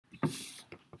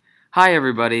Hi,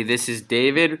 everybody. This is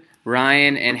David,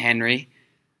 Ryan, and Henry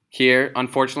here,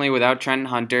 unfortunately, without Trent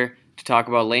Hunter, to talk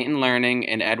about latent learning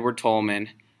and Edward Tolman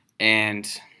and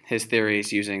his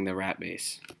theories using the rat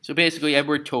base. So basically,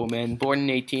 Edward Tolman, born in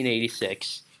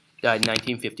 1886, died in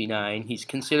 1959. He's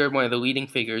considered one of the leading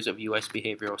figures of U.S.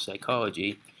 behavioral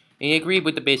psychology, and he agreed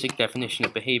with the basic definition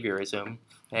of behaviorism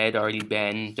that had already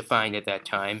been defined at that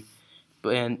time.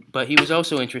 But he was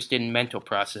also interested in mental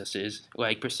processes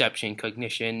like perception,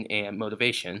 cognition, and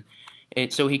motivation.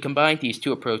 And so he combined these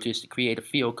two approaches to create a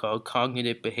field called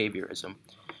cognitive behaviorism.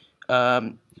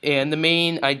 And the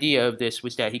main idea of this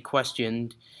was that he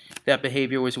questioned that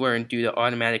behavior was learned due to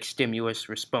automatic stimulus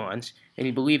response, and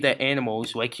he believed that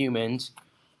animals, like humans,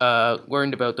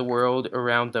 learned about the world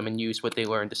around them and used what they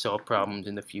learned to solve problems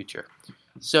in the future.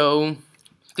 So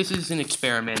this is an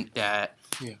experiment that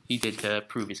he did to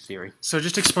prove his theory. So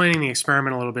just explaining the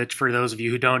experiment a little bit for those of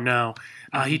you who don't know,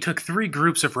 he took three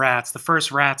groups of rats. The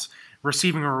first rats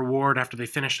receiving a reward after they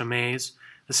finished a maze.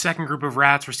 The second group of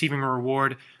rats receiving a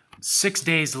reward 6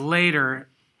 days later,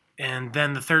 and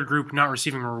then the third group not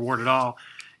receiving a reward at all.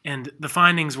 And the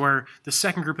findings were the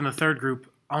second group and the third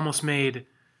group almost made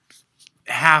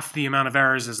half the amount of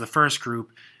errors as the first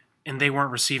group, and they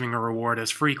weren't receiving a reward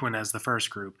as frequent as the first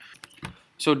group.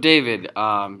 So, David,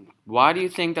 why do you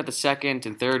think that the second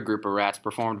and third group of rats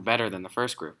performed better than the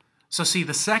first group? So see,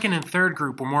 the second and third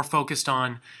group were more focused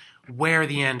on where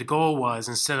the end goal was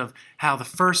instead of how the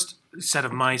first set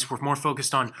of mice were more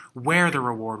focused on where the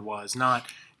reward was, not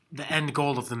the end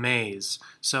goal of the maze.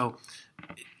 So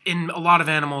in a lot of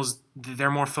animals,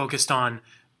 they're more focused on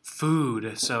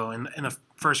food. So in the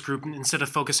first group, instead of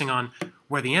focusing on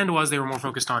where the end was, they were more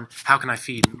focused on how can I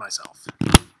feed myself.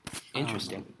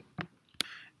 Interesting.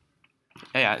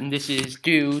 Yeah, and this is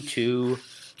due to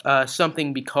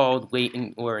something we call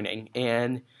latent learning.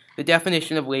 And the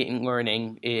definition of latent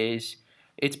learning is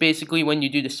it's basically when you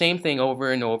do the same thing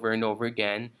over and over and over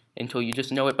again until you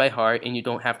just know it by heart and you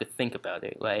don't have to think about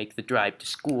it, like the drive to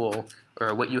school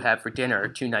or what you had for dinner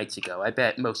 2 nights ago. I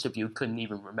bet most of you couldn't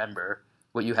even remember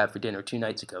what you had for dinner 2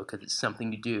 nights ago because it's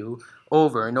something you do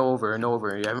over and over and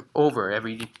over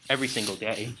every single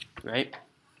day, right?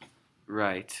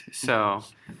 Right. So,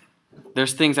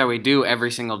 there's things that we do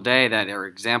every single day that are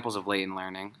examples of latent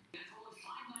learning.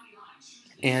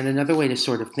 And another way to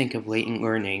sort of think of latent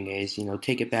learning is,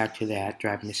 take it back to that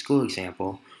driving to school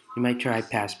example. You might drive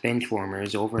past bench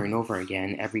warmers over and over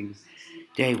again every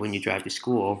day when you drive to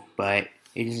school, but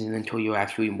it isn't until you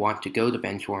actually want to go to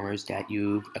bench warmers that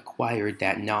you've acquired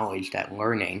that knowledge, that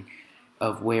learning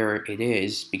of where it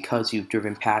is because you've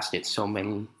driven past it so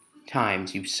many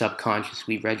times. You've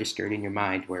subconsciously registered in your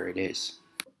mind where it is.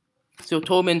 So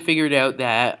Tolman figured out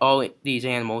that all these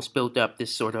animals built up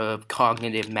this sort of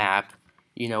cognitive map,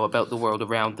 about the world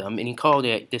around them, and he called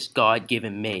it this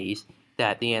God-given maze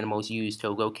that the animals use to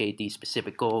locate these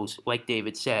specific goals. Like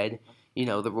David said,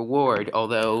 the reward,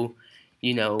 although,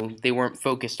 they weren't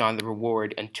focused on the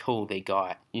reward until they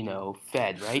got,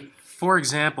 fed, right? For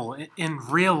example, in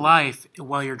real life,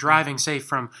 while you're driving, say,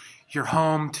 from your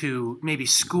home to maybe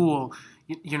school,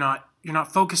 you're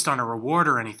not focused on a reward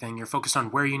or anything. You're focused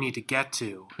on where you need to get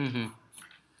to.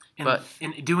 Mm-hmm.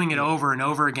 And doing it over and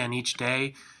over again each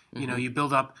day, you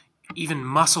build up even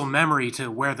muscle memory to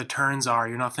where the turns are.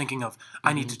 You're not thinking of,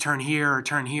 I need to turn here or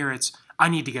turn here. It's, I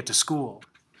need to get to school.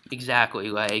 Exactly.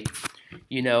 Like,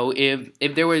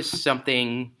 if there was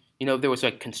something, if there was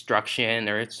like construction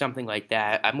or something like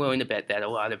that, I'm willing to bet that a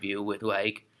lot of you would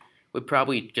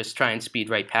probably just try and speed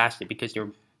right past it because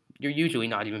you're usually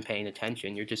not even paying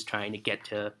attention. You're just trying to get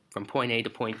from point A to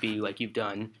point B like you've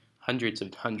done hundreds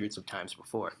of times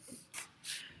before.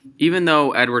 Even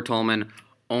though Edward Tolman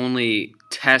only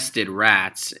tested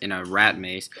rats in a rat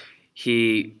maze,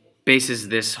 he bases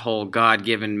this whole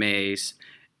God-given maze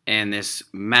and this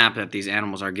map that these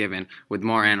animals are given with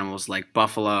more animals like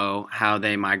buffalo, how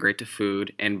they migrate to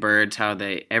food, and birds, how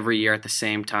they, every year at the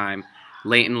same time,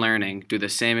 latent learning, do the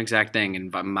same exact thing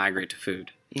and migrate to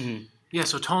food. Mm-hmm. Yeah,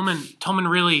 so Tolman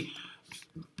really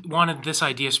wanted this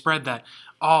idea spread that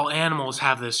all animals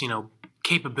have this,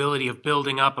 capability of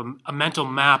building up a mental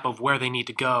map of where they need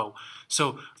to go.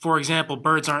 So, for example,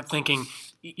 birds aren't thinking,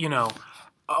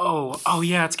 oh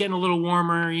yeah, it's getting a little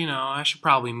warmer, I should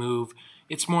probably move.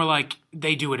 It's more like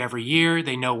they do it every year,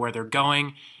 they know where they're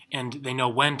going, and they know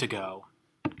when to go.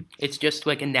 It's just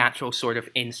like a natural sort of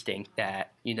instinct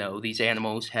that, these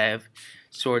animals have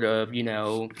sort of,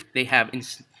 they have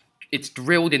it's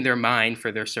drilled in their mind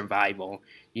for their survival.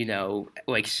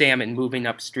 Like salmon moving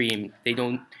upstream,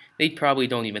 they probably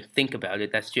don't even think about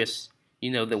it. That's just,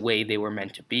 the way they were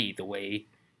meant to be, the way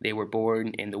they were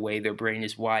born, and the way their brain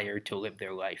is wired to live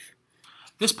their life.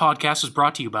 This podcast was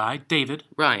brought to you by David,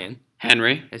 Ryan,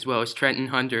 Henry. as well as Trenton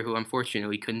Hunter, who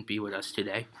unfortunately couldn't be with us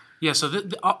today. Yeah, so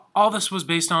all this was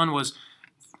based on was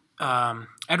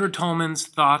Edward Tolman's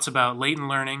thoughts about latent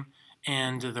learning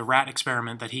and the rat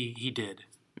experiment that he did.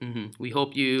 We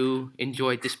hope you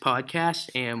enjoyed this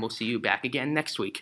podcast, and we'll see you back again next week.